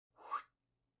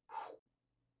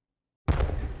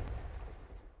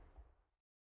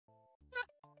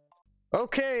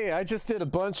Okay, I just did a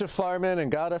bunch of farming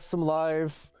and got us some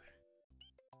lives.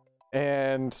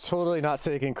 And totally not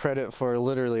taking credit for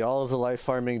literally all of the life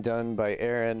farming done by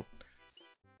Aaron.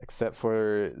 Except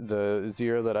for the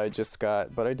 0 that I just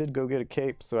got. But I did go get a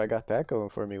cape, so I got that going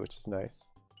for me, which is nice.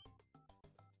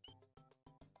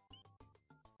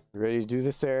 You ready to do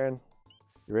this, Aaron?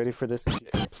 You ready for this to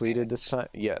get completed this time?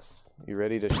 Yes. You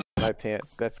ready to shit my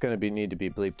pants? That's gonna need to be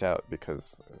bleeped out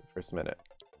because first minute.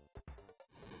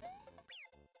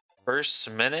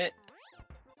 First minute?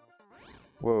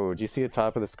 Whoa, did you see the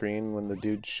top of the screen when the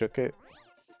dude shook it?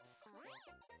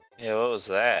 Yeah, what was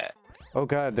that? Oh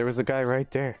god, there was a guy right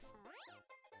there.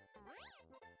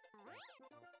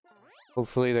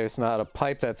 Hopefully there's not a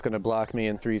pipe that's gonna block me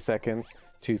in 3 seconds,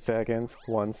 2 seconds,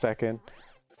 1 second.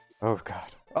 Oh god.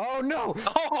 Oh no!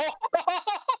 Oh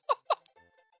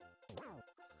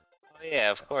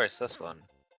yeah, of course, this one.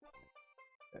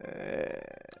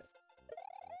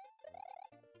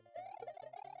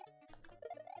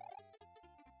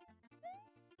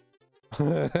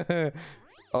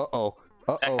 Uh-oh.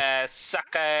 Uh-oh.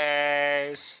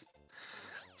 Suckers!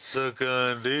 Suck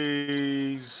on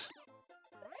these.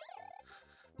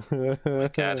 Oh my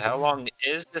god, how long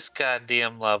is this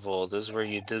goddamn level? This is where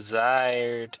you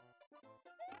desired.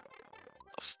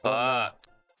 Fuck. Oh, no.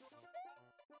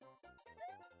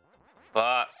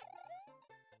 Fuck.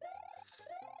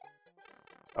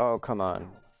 Oh, come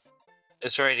on.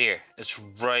 It's right here. It's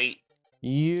right.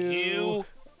 You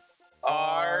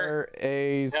are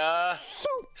a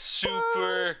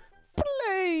super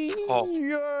player. Oh.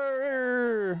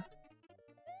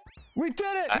 We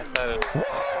did it! I thought it was...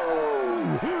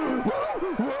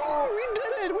 Whoa! We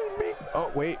did it! We beat...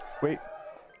 Oh, wait.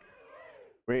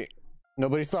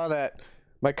 Nobody saw that.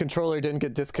 My controller didn't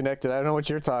get disconnected. I don't know what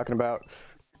you're talking about.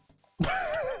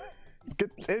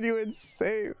 Continue and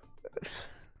save.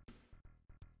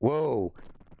 Whoa.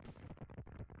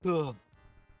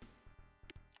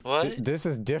 What? This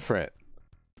is different.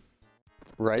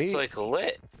 Right? It's like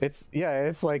lit. It's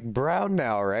like brown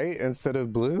now, right? Instead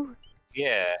of blue?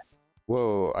 Yeah.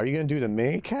 Whoa, are you gonna do the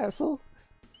mini castle?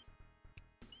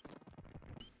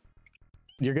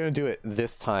 You're gonna do it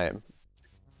this time.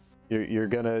 You're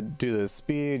gonna do the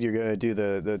speed, you're gonna do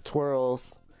the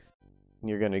twirls, and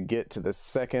you're gonna get to the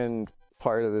second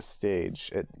part of the stage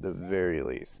at the very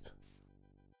least.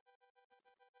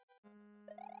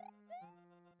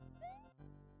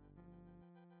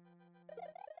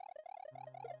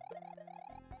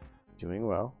 Doing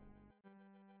well.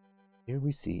 Here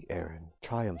we see Aaron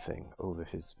triumphing over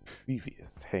his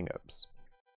previous hang-ups.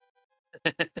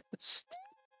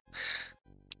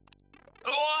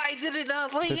 Oh, I did it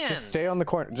not land! Just stay on the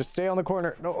corner. Just stay on the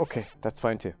corner. No, okay, that's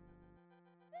fine too.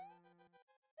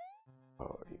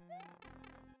 Oh,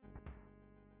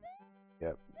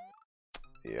 yep.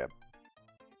 Yep.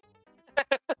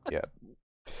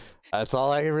 That's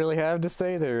all I really have to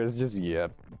say there is just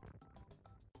yep.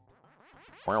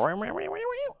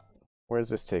 Where does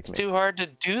this take me? It's too hard to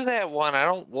do that one. I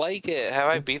don't like it. Have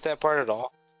I beat that part at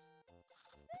all?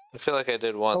 I feel like I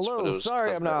did once. Hello, but it was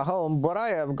sorry I'm not home, but I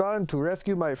have gone to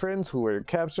rescue my friends who were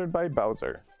captured by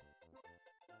Bowser.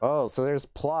 Oh, so there's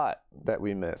plot that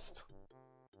we missed.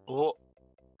 Well,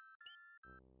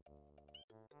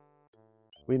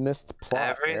 we missed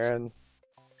plot, Aaron.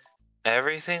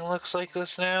 Everything looks like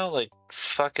this now? Like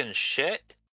fucking shit?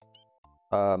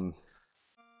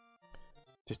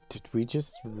 Did we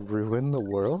just ruin the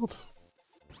world?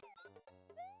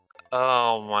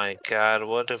 Oh my god,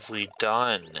 what have we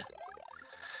done?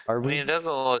 I mean, it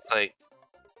doesn't look like...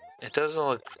 It doesn't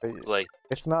look like...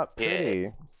 It's not pretty.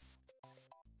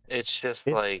 It's just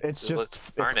like... It's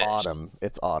autumn.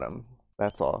 It's autumn.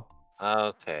 That's all.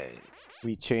 Okay.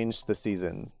 We changed the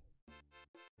season.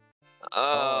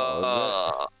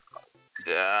 Oh,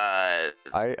 god.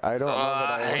 I don't know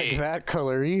that I like that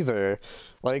color either.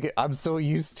 Like, I'm so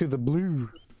used to the blue.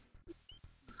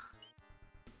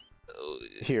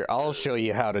 Here, I'll show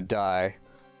you how to die.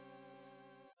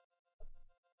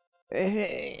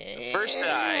 First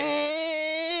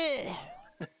die.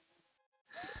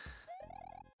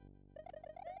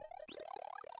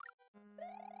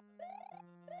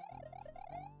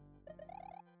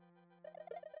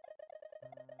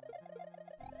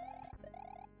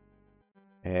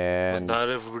 And but not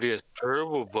everybody has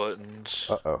turbo buttons.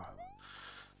 Uh-oh.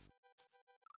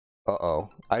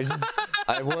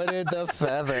 I wanted the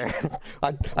feather.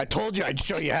 I told you I'd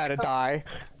show you how to die.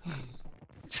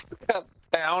 You got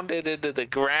pounded into the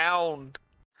ground.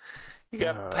 You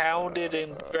got pounded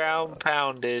and ground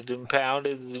pounded and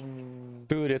pounded and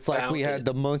dude, it's like we had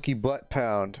the monkey butt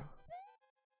pound.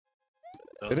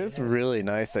 It is really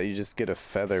nice that you just get a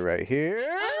feather right here.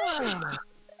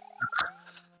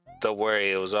 Don't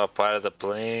worry, it was all part of the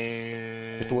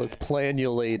plan. It was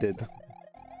planulated.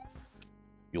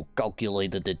 You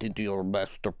calculated it into your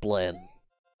master plan.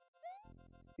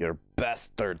 Your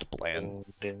bastard plan.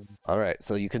 Alright,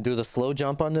 so you can do the slow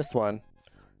jump on this one,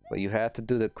 but you have to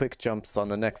do the quick jumps on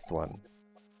the next one.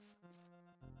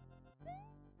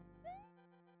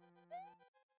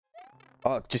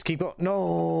 Oh, just keep going.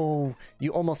 No!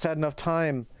 You almost had enough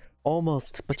time.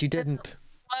 Almost, but you didn't.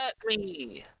 Let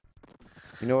me.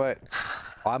 You know what?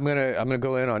 I'm gonna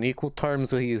go in on equal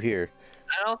terms with you here.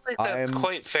 I don't think that's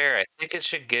quite fair. I think it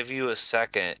should give you a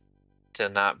second to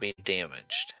not be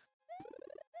damaged.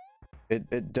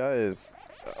 It does.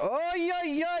 Oh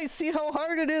yeah, see how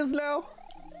hard it is now?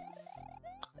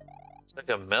 It's like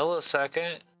a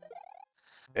millisecond.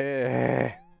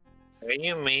 Are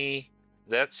you me?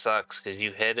 That sucks because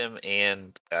you hit him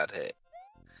and got hit.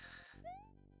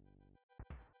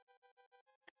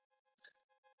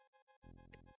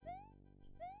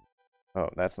 Oh,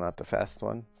 that's not the fast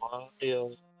one.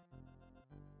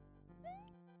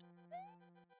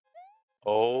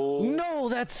 Oh. No,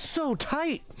 that's so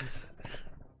tight.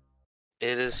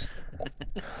 It is.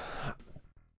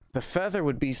 The feather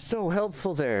would be so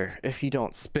helpful there if you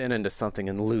don't spin into something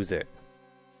and lose it.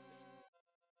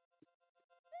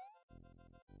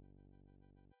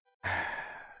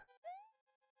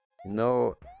 You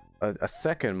know, a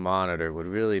second monitor would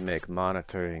really make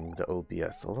monitoring the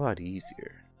OBS a lot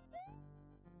easier.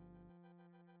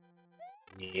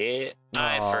 Yeah,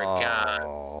 I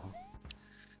forgot.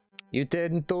 You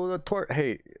didn't do the torch.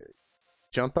 Hey,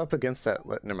 jump up against that.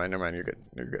 Never mind. You're good.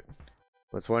 You're good.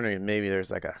 I was wondering if maybe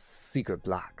there's like a secret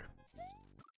block.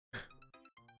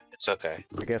 It's okay.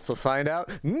 I guess we'll find out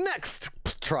next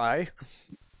try.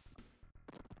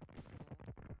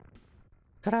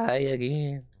 Try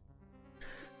again.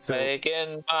 So, try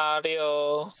again,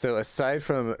 Mario. So aside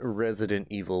from Resident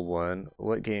Evil 1,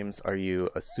 what games are you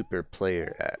a super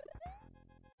player at?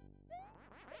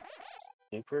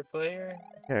 Super player?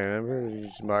 Yeah, remember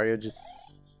Mario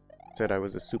just said I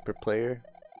was a super player?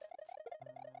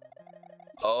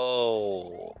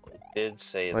 Oh, it did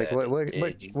say that.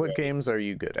 What games are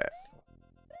you good at?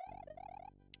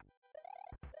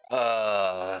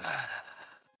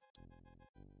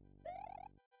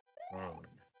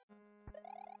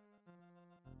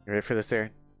 You ready for this,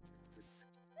 Aaron?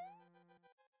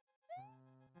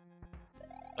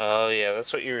 Oh yeah,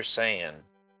 that's what you were saying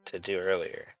to do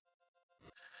earlier.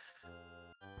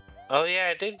 Oh yeah,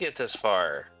 I did get this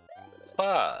far.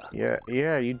 Wow. Yeah,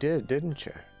 you did, didn't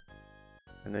you?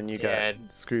 And then you got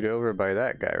screwed over by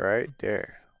that guy right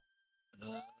there.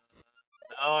 No,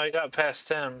 I got past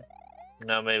him.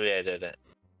 No, maybe I didn't.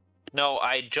 No,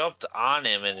 I jumped on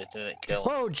him and it didn't kill him.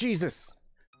 Oh, Jesus!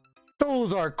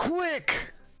 Those are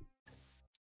quick!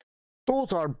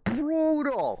 Those are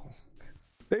brutal!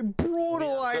 They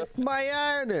brutalized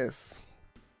my anus!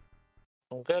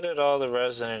 I'm good at all the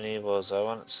Resident Evils. I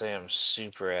wouldn't say I'm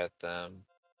super at them.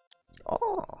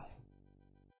 Oh.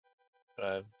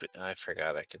 But I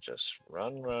forgot I could just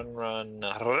run.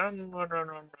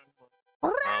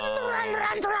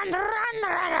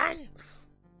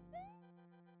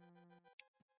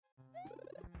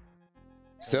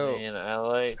 So,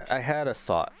 I had a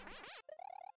thought.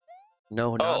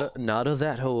 No, not of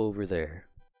that hoe over there.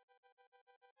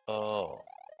 Oh.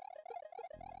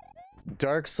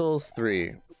 Dark Souls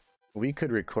 3. We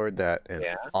could record that in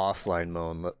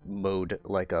offline mode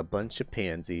like a bunch of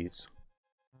pansies.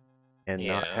 And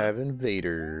not have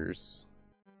invaders.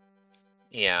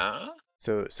 Yeah.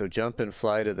 So jump and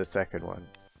fly to the second one.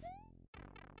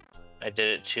 I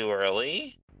did it too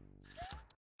early.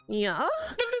 Yeah?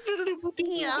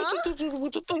 Yeah?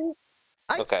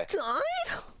 Okay. I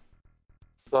died?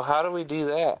 So how do we do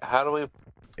that? How do we...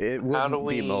 It wouldn't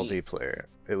be multiplayer.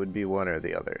 It would be one or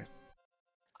the other.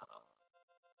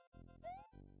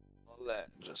 Well, that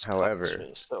just however,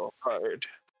 me so hard.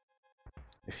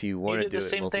 If you want to do it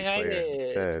multiplayer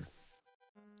instead.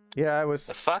 Yeah, I was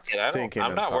thinking.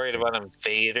 I'm not worried about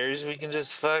invaders. We can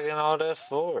just fucking alt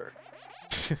F4.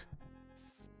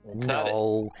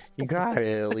 No, you gotta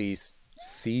at least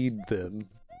seed them.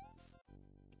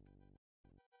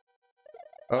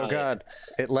 Oh god,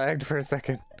 it lagged for a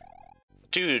second.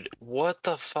 Dude, what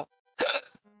the fuck?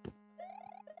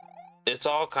 It's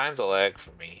all kinds of lag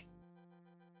for me.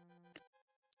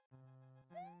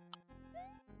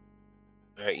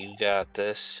 Alright, you got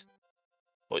this.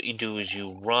 What you do is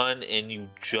you run and you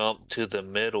jump to the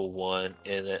middle one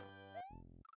and it...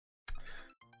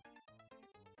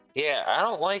 Yeah, I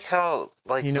don't like how,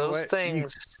 like, those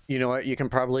things... You know what? You can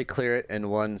probably clear it in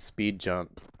one speed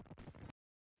jump.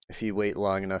 if you wait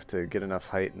long enough to get enough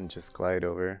height and just glide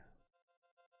over.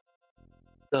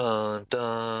 Dun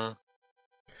dun.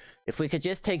 If we could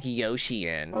just take Yoshi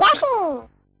in,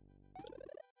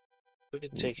 We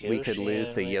could take we could Yoshi lose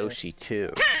in, the man. Yoshi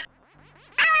too.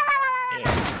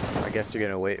 Yeah. I guess you're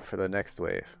gonna wait for the next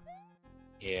wave.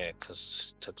 Yeah,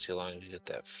 because it took too long to get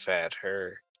that fat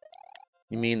her.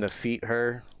 You mean the feet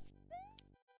her?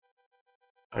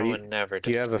 I would never do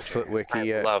you have a defeat foot her. wiki I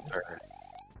yet? love her.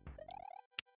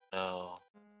 No.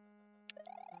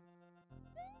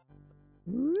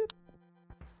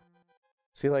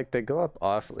 See, like, they go up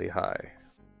awfully high.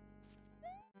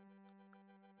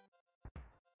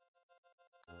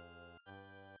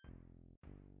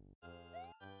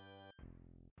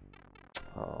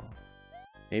 Oh.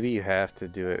 Maybe you have to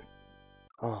do it.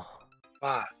 Oh.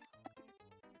 Why?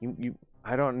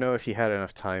 I don't know if you had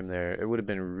enough time there. It would have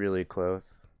been really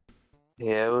close.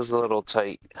 Yeah, it was a little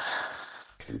tight.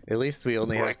 At least we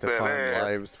only have Like to that farm air.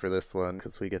 lives for this one,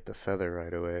 because we get the feather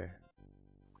right away.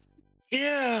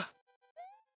 Yeah.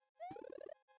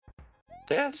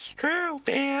 That's true,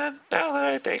 man. Now that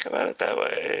I think about it that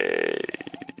way.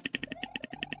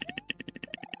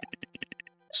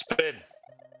 Spin.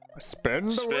 Spin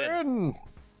the Spin. win!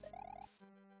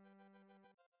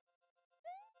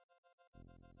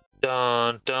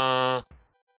 Dun dun.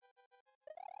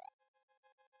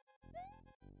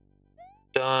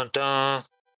 Dun dun.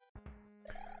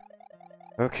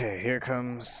 Okay, here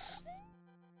comes...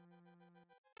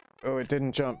 Oh, it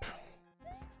didn't jump.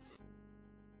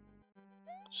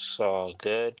 It's all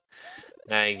good.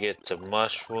 Now you get the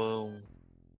mushroom.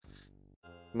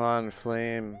 Come on,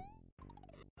 Flame.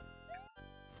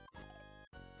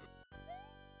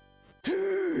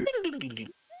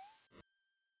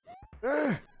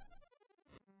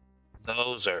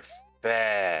 Those are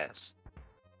fast.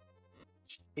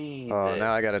 Oh,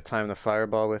 now I gotta time the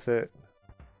fireball with it.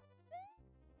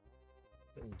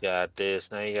 Got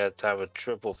this. Now you gotta time a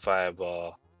triple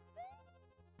fireball.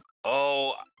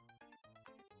 Oh.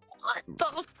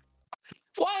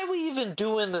 Why are we even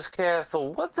doing this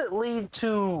castle? What's it lead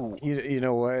to? You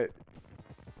know what?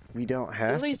 We don't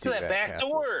have It leads to do to that back castle.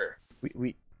 door.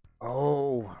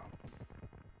 Oh.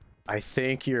 I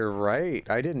think you're right.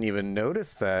 I didn't even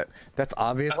notice that. That's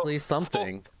obviously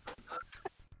something.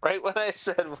 Right when I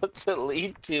said, what's it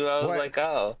lead to? I was like,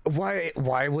 oh.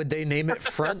 Why would they name it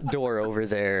front door over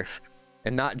there?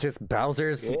 And not just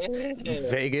Bowser's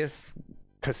Vegas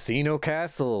Casino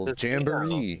Castle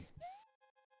Jamboree?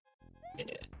 Yeah.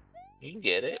 You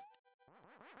get it.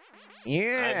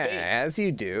 Yeah, as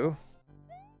you do.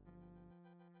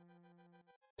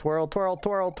 Twirl, twirl,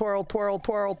 twirl, twirl, twirl,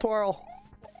 twirl, twirl.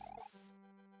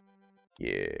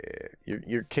 Yeah,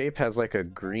 your cape has like a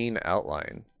green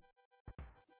outline.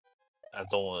 I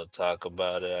don't want to talk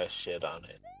about it. I shit on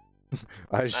it.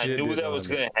 I knew that was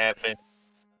gonna happen.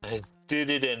 I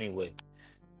did it anyway.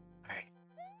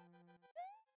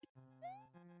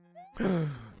 Alright.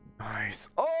 Nice.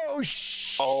 Oh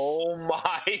Oh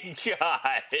my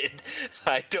god!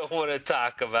 I don't want to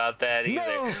talk about that either.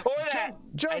 No! Or that.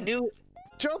 Jump! I knew.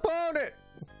 Jump on it!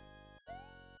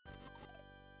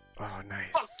 Oh,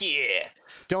 nice. Fuck yeah!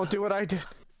 Don't do what I did.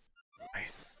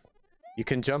 Nice. You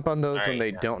can jump on those when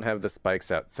they don't have the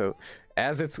spikes out. So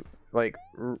as it's like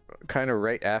kind of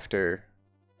right after.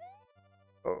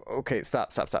 Oh, okay,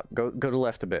 stop. Go to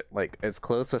left a bit. Like as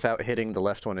close without hitting the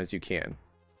left one as you can.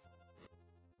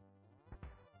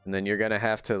 And then you're gonna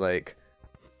have to like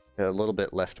a little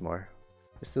bit left more.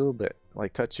 Just a little bit.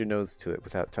 Like touch your nose to it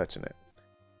without touching it.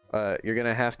 You're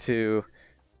gonna have to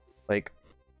like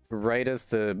right as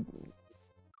the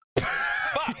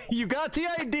you got the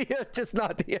idea, just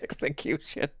not the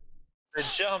execution. The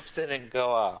jump didn't go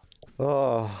off.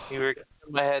 Oh. You were in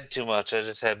my head too much. I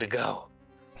just had to go.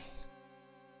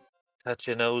 Touch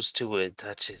your nose to it.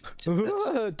 Touch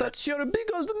it. Touch your big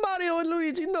old Mario and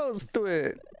Luigi nose to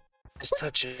it. Just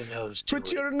touch your nose to it.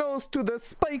 Put your nose to the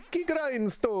spiky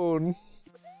grindstone.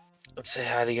 And say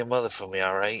hi to your mother for me,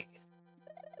 alright?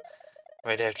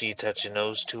 Right after you touch your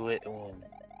nose to it.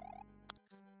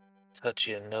 Touch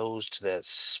your nose to that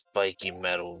spiky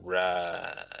metal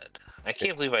rod. I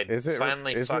can't believe I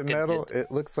finally fucking Is it metal? did.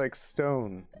 It looks like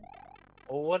stone.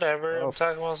 Well, whatever. I'm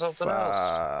talking about something else.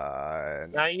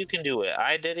 Fine. Now you can do it.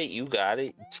 I did it. You got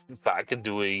it. If I can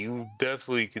do it, you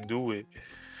definitely can do it.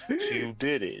 So you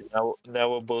did it.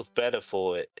 Now we're both better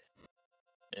for it.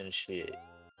 And shit.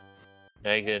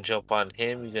 Now you're gonna jump on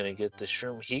him. You're gonna get the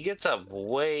shroom. He gets up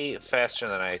way faster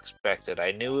than I expected.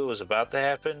 I knew it was about to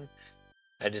happen.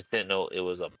 I just didn't know it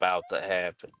was about to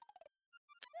happen.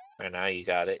 Right now you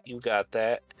got it. You got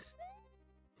that.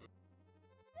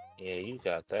 Yeah, you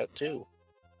got that too.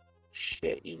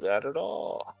 Shit, you got it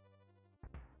all.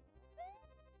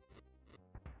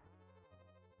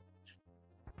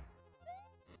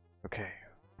 Okay.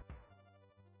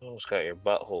 You almost got your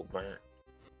butthole burnt.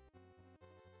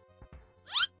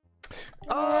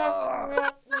 Oh!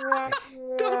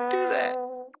 Don't do that.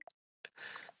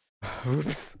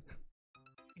 Oops.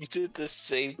 You did the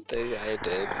same thing I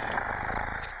did.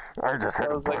 I just hit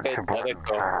a Sounds like bunch of buttons.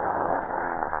 identical.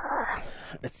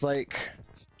 It's like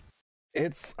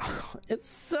it's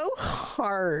so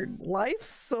hard. Life's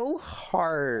so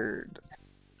hard.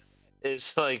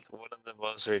 It's like one of the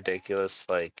most ridiculous,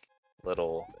 like,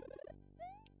 little.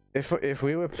 If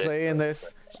we were playing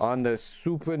this on the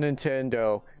Super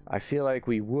Nintendo, I feel like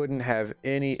we wouldn't have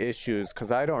any issues because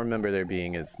I don't remember there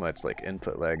being as much like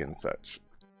input lag and such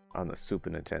on the Super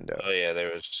Nintendo. Oh yeah,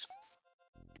 there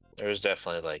was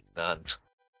definitely like none.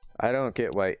 I don't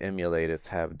get why emulators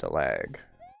have the lag.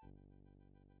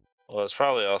 Well, it's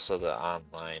probably also the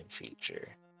online feature.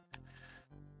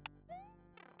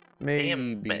 Maybe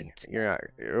Damn it. you're not.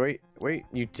 Wait,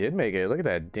 you did make it. Look at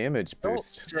that damage Don't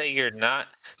boost. say you're not.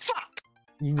 Fuck.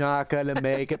 You're not gonna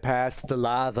make it past the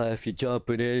lava if you're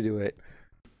jumping into it.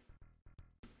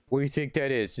 What do you think that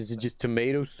is? Is it just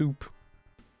tomato soup?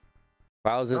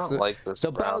 Bowser's I don't like this.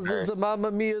 the Bowser's the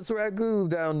Mamma Mia's ragu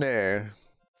down there.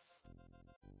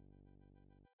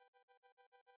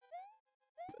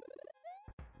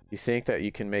 You think that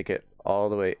you can make it all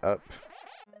the way up?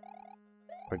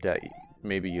 Or that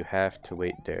maybe you have to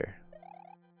wait there?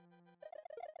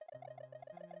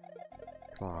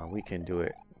 Come on, we can do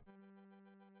it.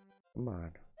 Come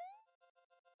on.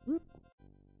 Whoop.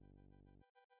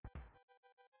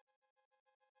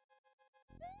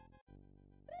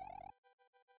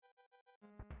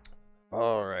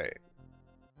 All right.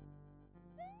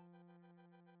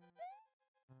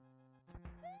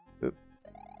 Oop.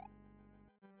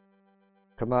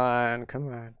 Come on, come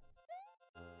on.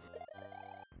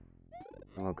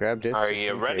 I'm gonna grab this. Are just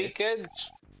you in ready, case.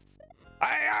 kids?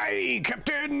 Aye, aye,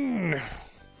 Captain.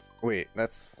 Wait,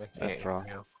 that's wrong.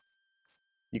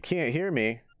 You can't hear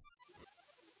me.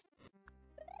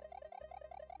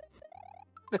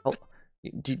 Oh,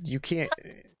 you can't.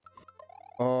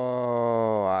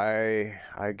 Oh,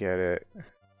 I get it.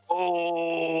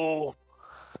 Oh.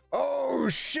 Oh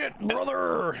shit,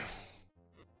 brother.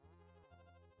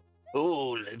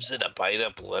 Ooh, lives in a bite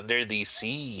up under the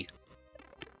sea.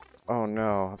 Oh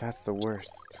no, that's the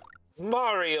worst.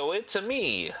 Mario, it's a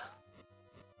me.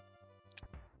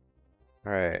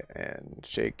 All right, and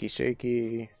shaky,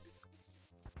 shaky.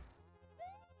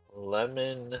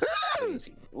 Lemon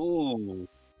squeezy. Ooh.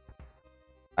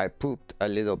 I pooped a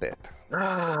little bit.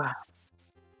 Ah.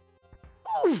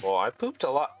 Well, I pooped a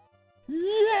lot.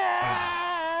 Yeah.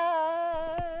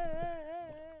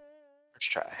 Let's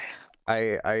try.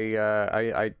 I,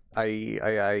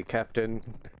 Captain.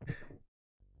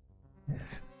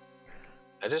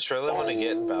 I just really want to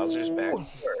get in Bowser's back door.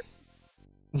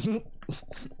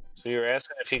 So you were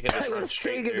asking if you can just I run was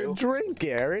straight taking through? a drink,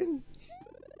 Aaron.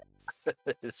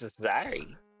 This is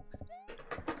sorry.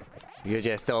 You're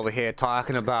just over here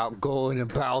talking about going in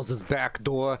Bowser's back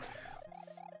door.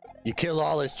 You kill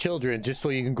all his children just so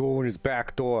you can go in his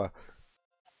back door.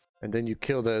 And then you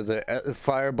kill the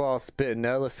fireball spitting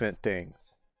elephant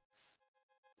things.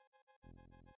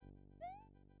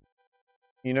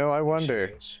 You know, I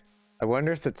wonder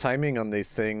if the timing on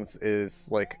these things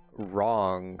is like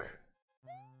wrong.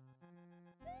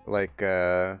 Like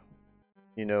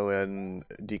you know, in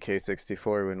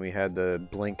DK64 when we had the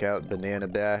blink out banana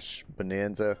bash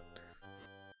bonanza.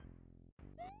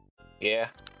 Yeah.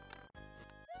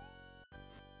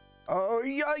 Oh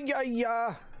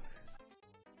yeah.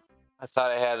 I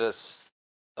thought I had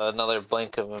another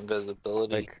blink of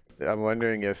invisibility. Like, I'm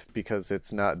wondering if because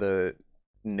it's not the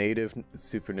native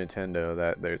Super Nintendo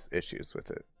that there's issues with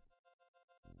it.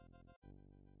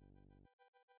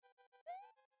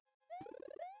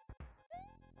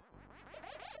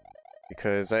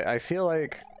 Because I feel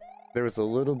like there was a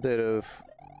little bit of...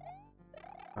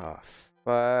 Oh,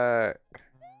 fuck.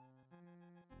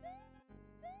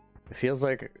 It feels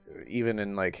like even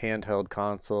in like handheld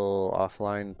console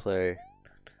offline play,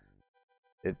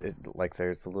 it like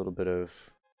there's a little bit of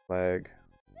lag.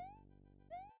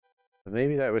 But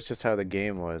maybe that was just how the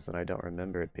game was and I don't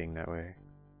remember it being that way.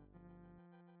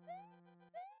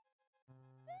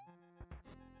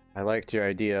 I liked your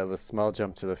idea of a small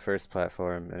jump to the first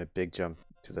platform and a big jump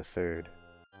to the third.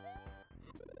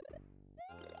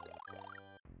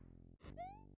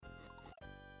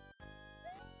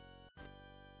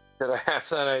 Did I have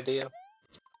that idea?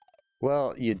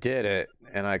 Well, you did it,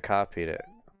 and I copied it.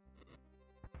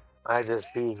 I just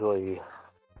usually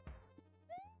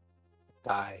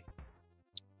die.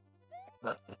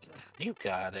 You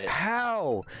got it.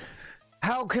 How?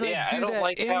 How can Yeah, I I do don't that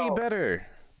like any how- better?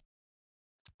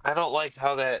 I don't like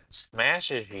how that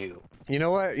smashes you. You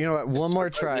know what? You know what? One more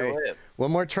Just let you try. live.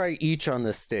 One more try each on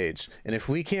this stage. And if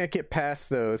we can't get past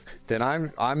those, then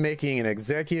I'm making an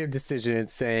executive decision and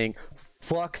saying,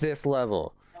 fuck this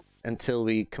level until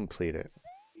we complete it.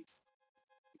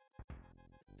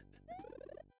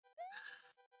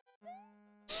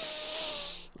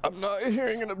 I'm not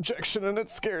hearing an objection and it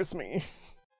scares me.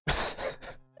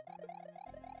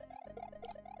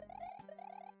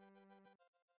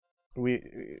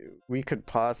 we could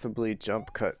possibly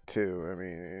jump cut too. I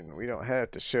mean, we don't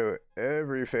have to show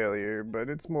every failure, but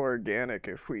it's more organic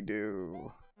if we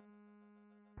do.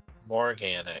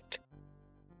 Morganic.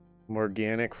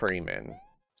 Morganic Freeman.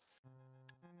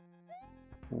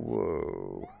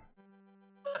 Whoa.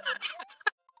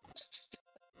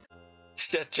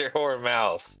 Shut your whore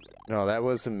mouth. No, that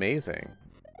was amazing.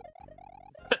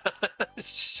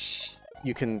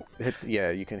 You can hit,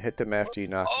 yeah, you can hit them after you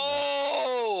knock them out.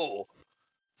 Oh!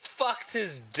 Fucked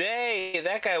his day.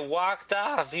 That guy walked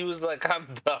off. He was like, I'm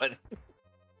done.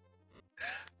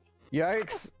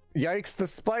 Yikes! Yikes! The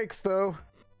spikes, though.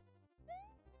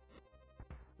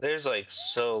 There's like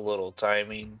so little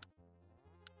timing.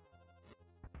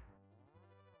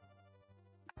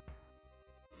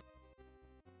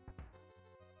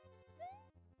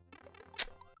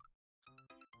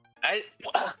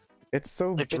 It's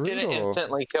so If brutal. it didn't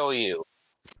instantly kill you,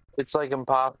 it's like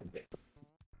impossible.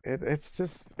 It's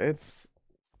just, it's...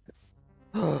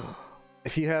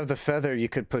 If you have the feather, you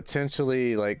could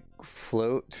potentially, like,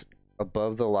 float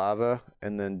above the lava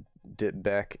and then dip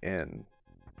back in.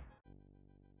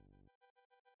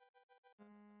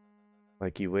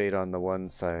 Like, you wait on the one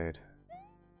side.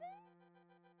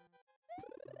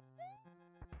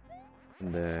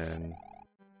 And then...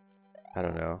 I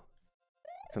don't know.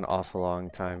 It's an awful long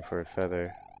time for a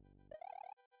feather.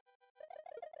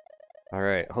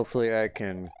 Alright, hopefully I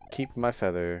can keep my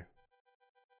feather.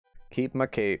 Keep my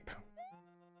cape.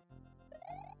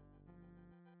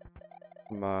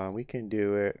 Come on, we can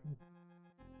do it.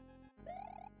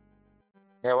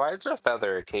 Yeah, why is a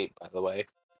feather a cape, by the way?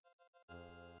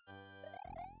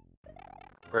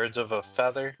 Birds of a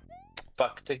feather,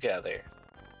 fuck together.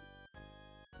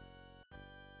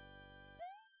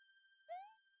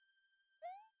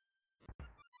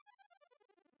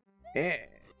 Eh,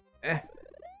 eh,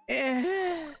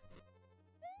 eh.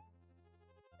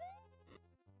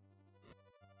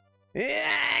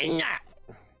 Yeah.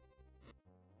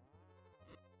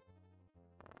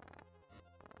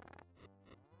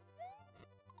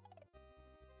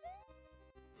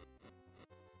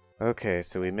 Okay,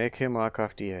 so we make him walk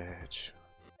off the edge.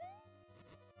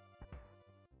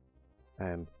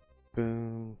 And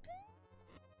boom.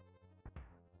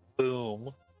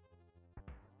 Boom.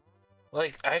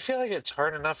 Like, I feel like it's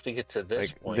hard enough to get to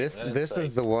this Like, point. this and this it's is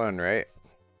like- the one, right?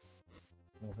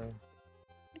 Mhm.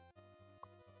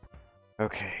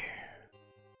 Okay.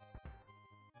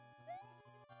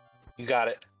 You got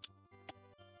it.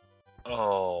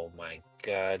 Oh my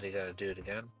god, you gotta do it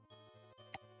again.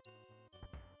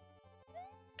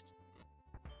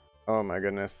 Oh my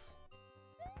goodness.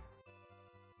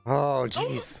 Oh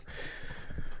jeez.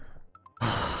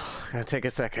 Gotta take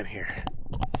a second here.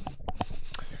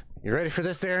 You ready for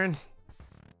this, Aaron?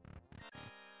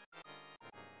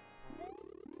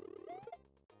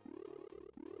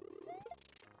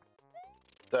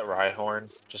 Is that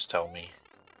Rhyhorn? Just tell me.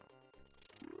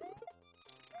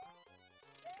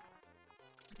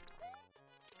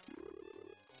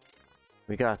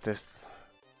 We got this.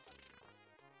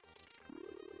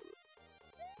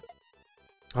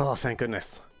 Oh, thank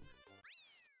goodness.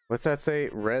 What's that say?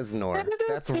 Reznor.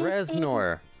 That's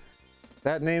Reznor.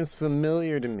 That name's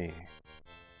familiar to me.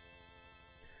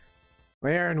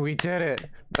 Aaron, we did it.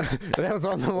 That was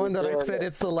on the one that I said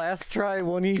it's the last try,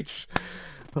 one each.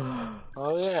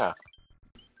 Oh yeah.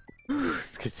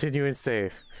 Let's continue and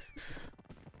save.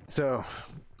 So,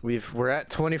 we're at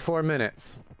 24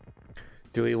 minutes.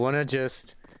 Do we want to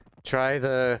just try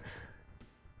to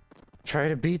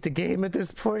beat the game at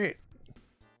this point?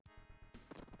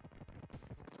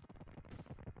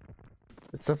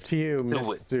 It's up to you, Do it.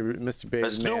 Mr. Baby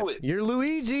Let's Man. do it. You're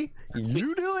Luigi.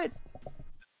 You do it.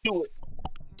 Do it.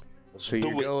 Let's So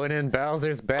you're do it. going in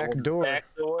Bowser's back Go door. Back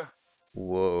door.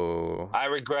 Whoa. I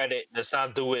regret it. Let's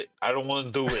not do it. I don't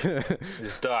want to do it.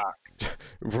 It's dark.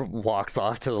 Walks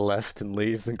off to the left and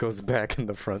leaves and goes back in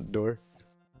the front door.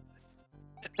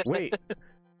 Wait.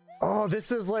 Oh,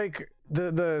 this is like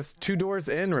the 2 doors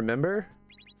in, remember?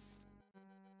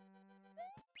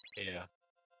 Yeah.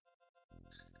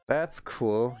 That's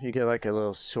cool. You get like a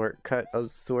little shortcut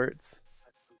of sorts.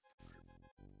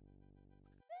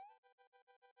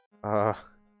 Hi.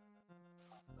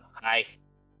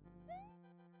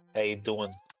 How you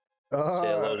doing? Say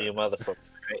hello to your motherfucker,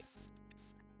 right?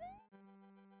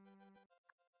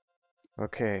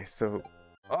 Okay, so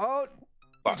oh,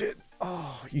 you did.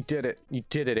 Oh, you did it. You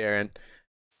did it, Aaron.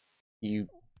 You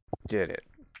did it.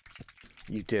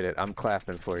 You did it. I'm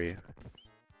clapping for you.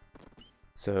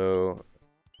 So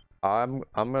I'm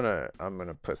gonna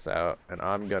puss out and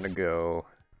I'm gonna go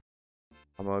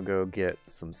get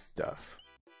some stuff.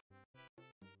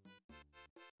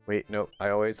 Wait, nope. I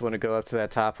always want to go up to that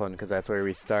top one because that's where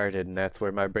we started and that's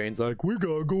where my brain's like, we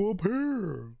gotta go up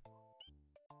here.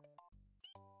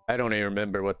 I don't even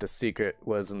remember what the secret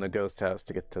was in the ghost house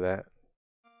to get to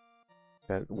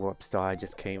that warp star I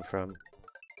just came from.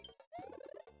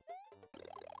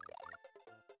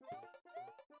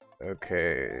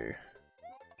 Okay.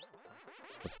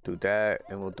 Let's do that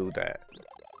and we'll do that.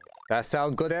 That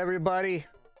sound good, everybody?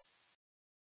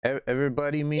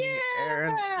 Everybody meaning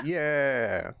Aaron?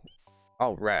 Yeah.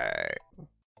 All right.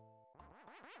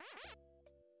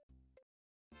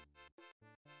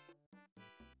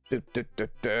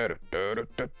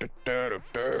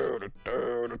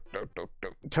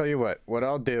 Tell you what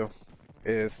I'll do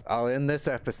is I'll end this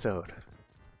episode.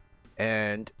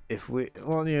 And if we,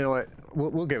 well, you know what?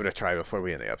 We'll give it a try before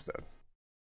we end the episode.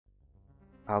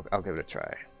 I'll give it a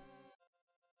try.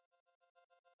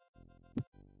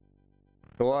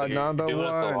 Door number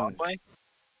one.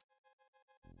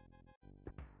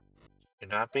 You're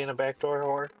not being a backdoor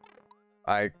whore?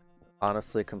 I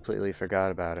honestly completely forgot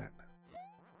about it.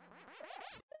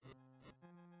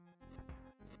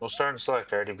 We'll start and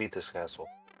select. I already beat this castle.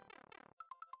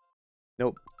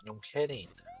 Nope. I'm kidding.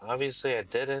 Obviously I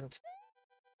didn't.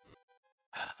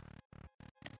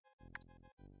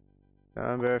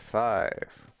 Number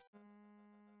 5.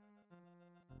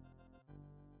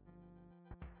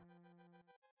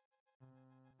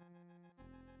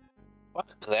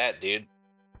 Fuck that, dude.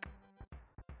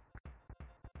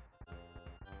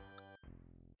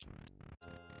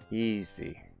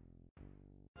 Easy.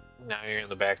 Now you're in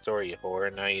the back door, you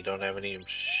whore. Now you don't have any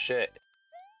shit.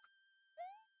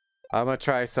 I'm gonna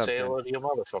try something. Say hello to your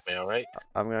mother for me, alright?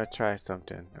 I'm gonna try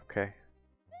something, okay?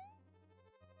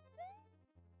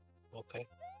 Okay.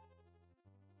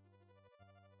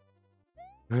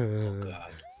 Oh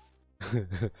god.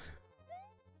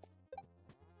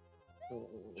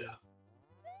 Yeah.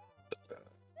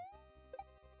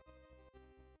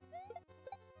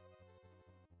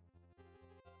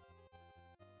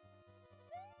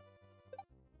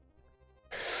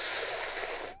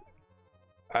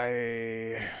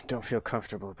 I don't feel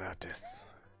comfortable about this.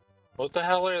 What the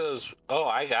hell are those? Oh,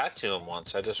 I got to him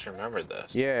once. I just remembered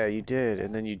this. Yeah, you did,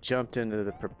 and then you jumped into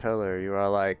the propeller. You were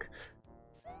all like...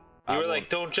 You were like,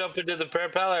 don't jump into the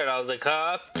propeller, and I was like,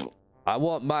 huh? I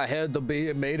want my head to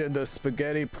be made into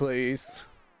spaghetti, please.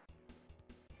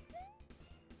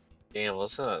 Damn,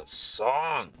 listen to that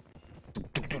song.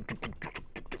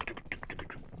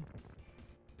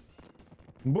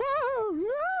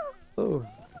 Oh.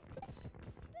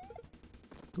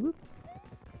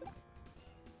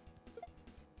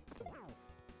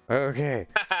 Okay.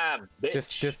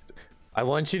 just I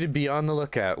want you to be on the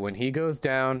lookout when he goes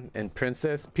down and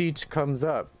Princess Peach comes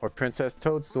up or Princess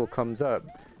Toadstool comes up.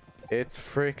 It's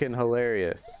freaking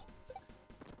hilarious.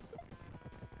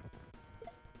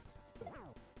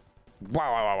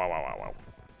 Wow, wow, wow, wow, wow, wow.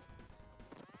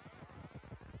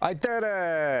 I did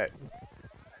it!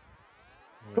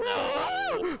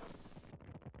 No.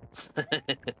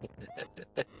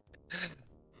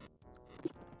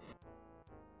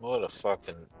 What a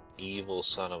fucking evil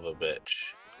son of a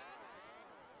bitch.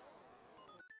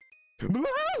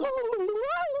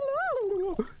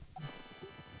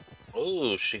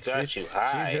 Ooh, she got you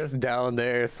high. She's just down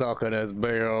there sucking his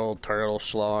big old turtle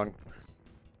schlong.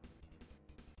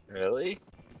 Really?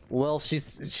 Well,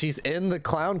 she's in the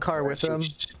clown car with him.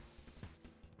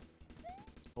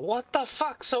 What the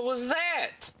fuck? So was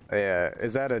that? Yeah,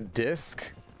 is that a disc?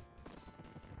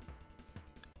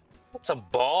 That's a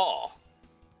ball.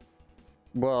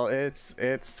 Well, it's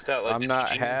got, like, I'm a not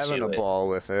string having to a it. ball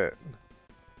with it.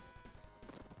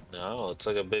 No, it's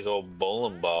like a big old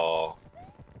bowling ball.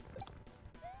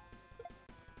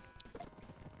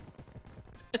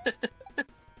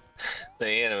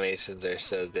 The animations are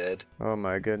so good. Oh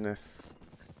my goodness.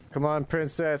 Come on,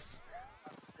 princess.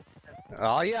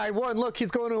 Oh yeah, I won. Look,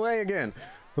 he's going away again.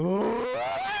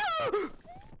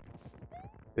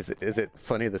 Is it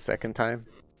funny the second time?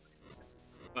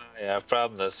 Yeah,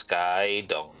 from the sky,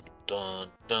 dun dun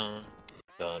dun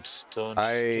dun dun.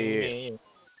 I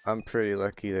I'm pretty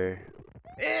lucky there.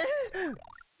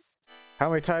 How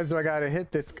many times do I gotta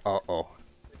hit this? Uh-oh.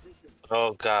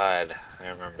 Oh god, I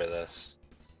remember this.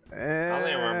 I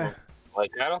only remember,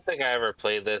 like, I don't think I ever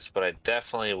played this, but I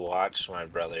definitely watched my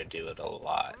brother do it a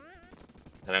lot.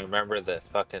 And I remember the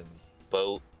fucking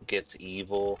boat gets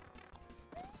evil.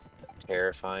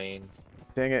 Terrifying.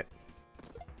 Dang it.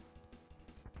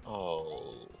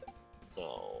 Oh,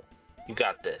 no. You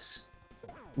got this.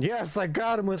 Yes, I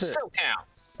got him with it. Still count.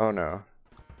 Oh no.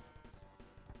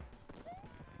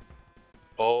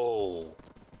 Oh.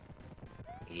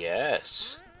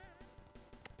 Yes.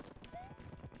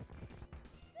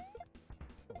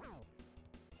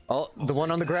 Oh, the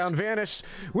one on the ground vanished.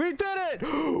 We did it!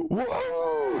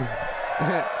 Whoa!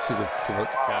 She just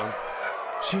floats down.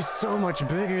 She's so much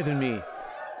bigger than me.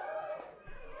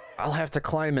 I'll have to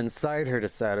climb inside her to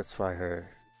satisfy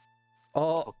her.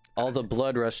 Oh, all the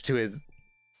blood rushed to his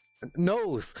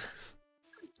nose.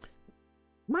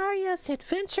 Mario's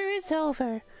adventure is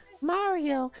over.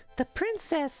 Mario, the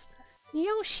princess,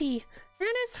 Yoshi, and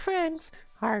his friends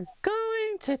are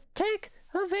going to take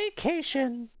a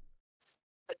vacation.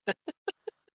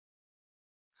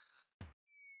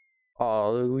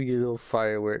 Oh, look at little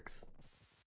fireworks.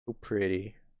 So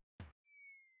pretty.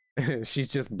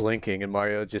 She's just blinking and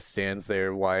Mario just stands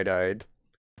there wide-eyed.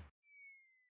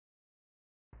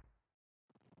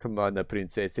 Come on, the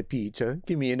Princess Peach.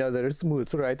 Give me another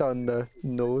smooth right on the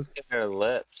nose. In her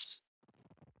lips.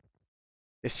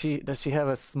 Does she have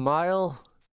a smile?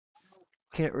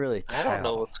 Can't really tell. I don't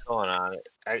know what's going on.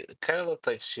 It kind of looked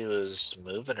like she was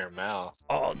moving her mouth.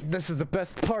 Oh, this is the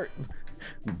best part.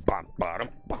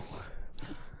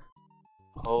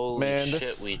 Holy Man,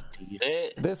 shit, we did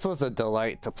it. This was a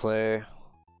delight to play.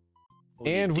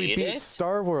 And we beat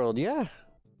Star World, yeah.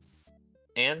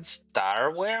 And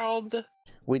Star World?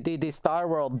 We did the Star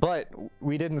World, but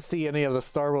we didn't see any of the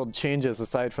Star World changes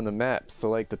aside from the maps. So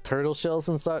like the turtle shells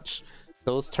and such,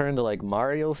 those turn to like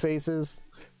Mario faces.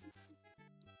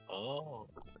 Oh.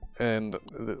 And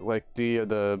like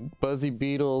the Buzzy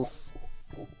Beetles,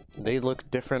 they look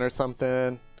different or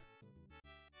something.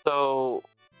 So,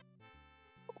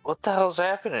 what the hell's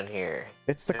happening here?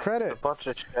 It's the credits. A bunch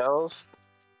of shells?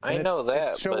 I know that,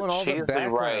 it's showing but all the she's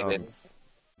backgrounds.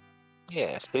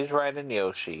 Yeah, she's riding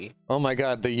Yoshi. Oh my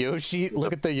god, the Yoshi,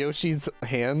 look at the Yoshi's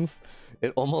hands.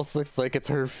 It almost looks like it's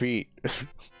her feet.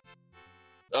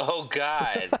 Oh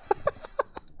god.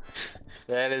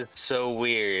 That is so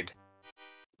weird.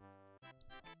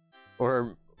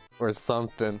 Or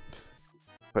something.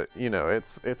 But you know,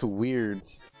 it's weird.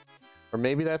 Or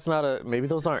maybe that's not a, maybe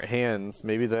those aren't hands.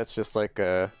 Maybe that's just like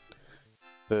those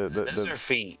are her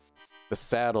feet. The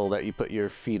saddle that you put your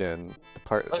feet in. The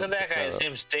part. Look at that guy. His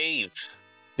name's Dave.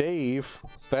 Dave?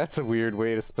 That's a weird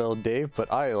way to spell Dave,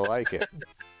 but I like it.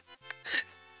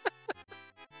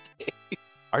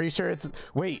 Are you sure it's...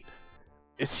 Wait.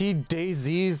 Is he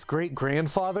Daisy's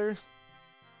great-grandfather?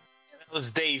 That was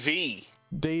Davey.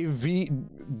 Day V...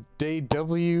 Day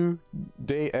W...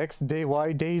 Day X... Day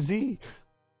Y... Day Z?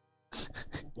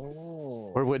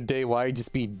 Oh. Or would Day Y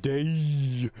just be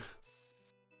Day?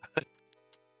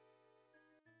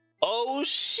 Oh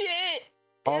shit!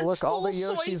 Oh look, all the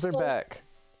Yoshis are back.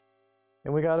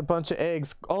 And we got a bunch of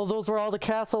eggs. Oh, those were all the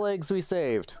castle eggs we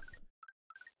saved.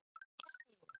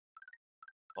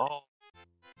 Oh.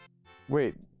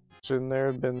 Wait, shouldn't there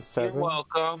have been 7? You're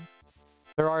welcome.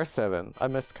 There are 7. I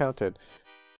miscounted.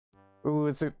 Ooh,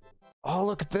 is it... Oh,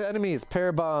 look at the enemies!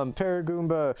 Parabomb,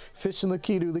 Paragoomba, Fish and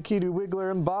Lakitu,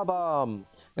 Wiggler, and Bob-omb,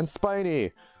 and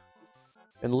Spiny.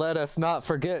 And let us not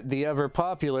forget the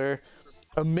ever-popular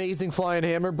Amazing Flying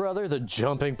Hammer Brother, the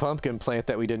Jumping Pumpkin Plant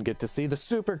that we didn't get to see, the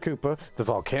Super Koopa, the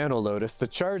Volcano Lotus, the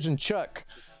Charging Chuck,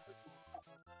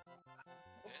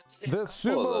 the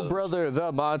Sumo Brother,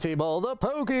 the Monty Ball, the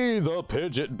Pokey, the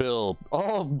Pidgeot Bill.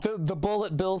 Oh, the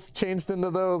Bullet Bills changed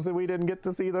into those, and we didn't get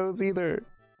to see those either.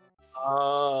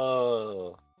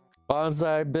 Oh.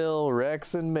 Bonsai Bill,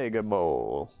 Rex, and Mega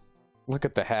Mole. Look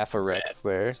at the half of Rex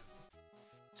there.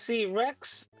 See,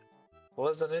 Rex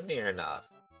wasn't in here enough.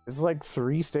 It's like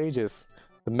 3 stages.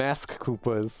 The Mask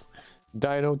Koopas,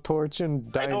 Dino Torch,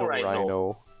 and Dino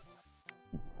Rhino.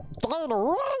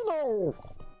 Dino Rhino!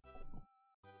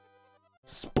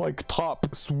 Spike Top,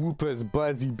 Swoopas,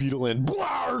 Buzzy Beetle, and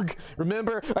Blarg!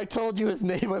 Remember, I told you his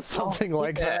name was something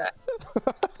like that.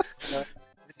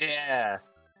 Yeah.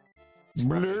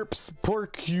 Blurps,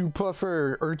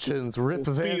 Porcupuffer, Urchins, Rip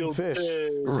Van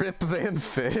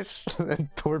Fish, and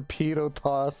Torpedo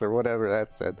Toss, or whatever that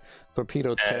said.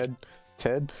 Torpedo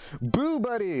Ted, Boo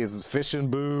Buddies, Fish and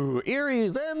Boo,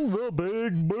 Eries, and the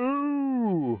Big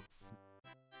Boo!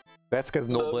 That's because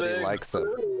nobody likes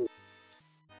them.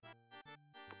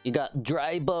 You got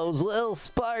Drybos, Lil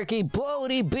Sparky,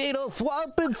 Bloaty, Beetle,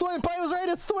 Thwomp, and Thwimp. I was right,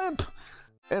 it's Thwimp!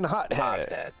 And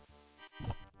Hothead.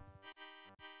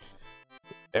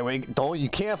 And you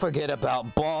can't forget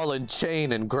about Ball and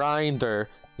Chain and Grinder.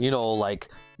 You know, like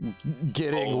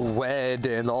getting wed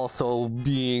and also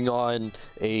being on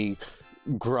a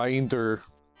grinder.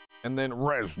 And then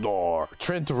Reznor,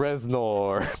 Trent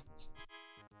Reznor.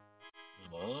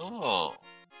 Oh.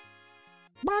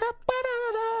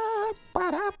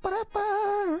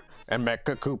 And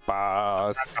Mecha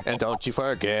Koopas. And don't you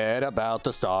forget about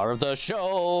the star of the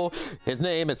show. His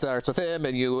name, it starts with him,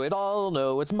 and you would all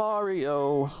know it's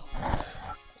Mario.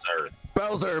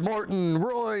 Bowser, Morton,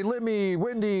 Roy, Lemmy,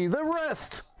 Wendy, the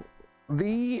rest.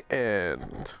 The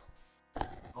end.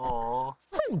 Oh.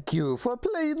 Thank you for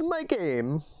playing my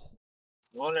game.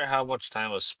 I wonder how much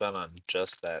time was spent on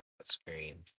just that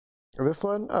screen. This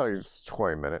one? Oh, it's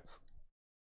 20 minutes.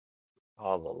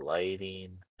 All the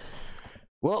lighting.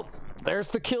 Well, there's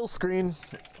the kill screen.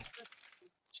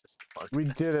 We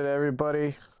did it,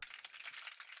 everybody.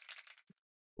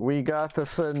 We got the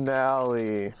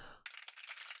finale.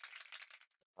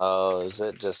 Oh, is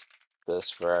it just this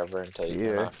forever until you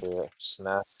get off your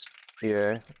snap?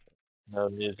 Yeah. No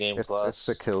new game plus? It's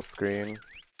the kill screen.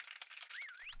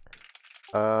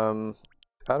 I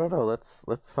don't know.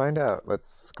 Let's find out.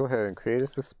 Let's go ahead and create a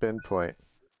suspend point.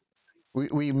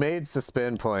 We made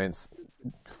suspend points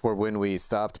for when we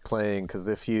stopped playing, because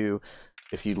if you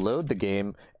load the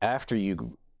game after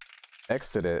you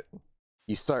exit it,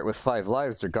 you start with 5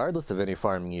 lives regardless of any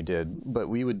farming you did. But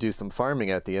we would do some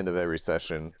farming at the end of every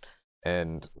session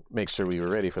and make sure we were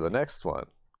ready for the next one.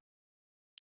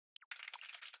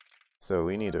 So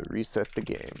we need to reset the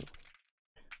game.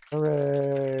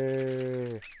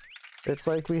 Hooray! It's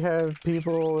like we have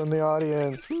people in the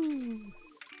audience. Woo!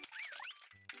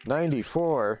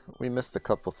 94. We missed a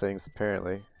couple things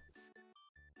apparently.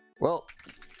 Well,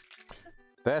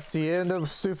 that's the end of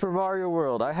Super Mario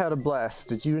World. I had a blast.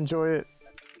 Did you enjoy it?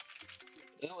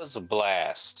 It was a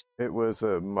blast. It was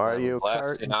a Mario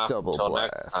Kart double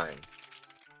blast.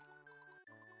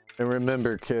 And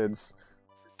remember, kids,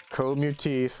 comb your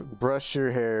teeth, brush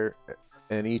your hair,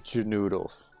 and eat your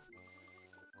noodles.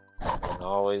 And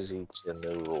always eat your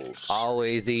noodles.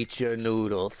 Always eat your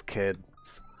noodles,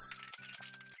 kids.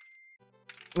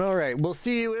 Alright, we'll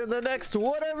see you in the next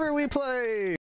whatever we play!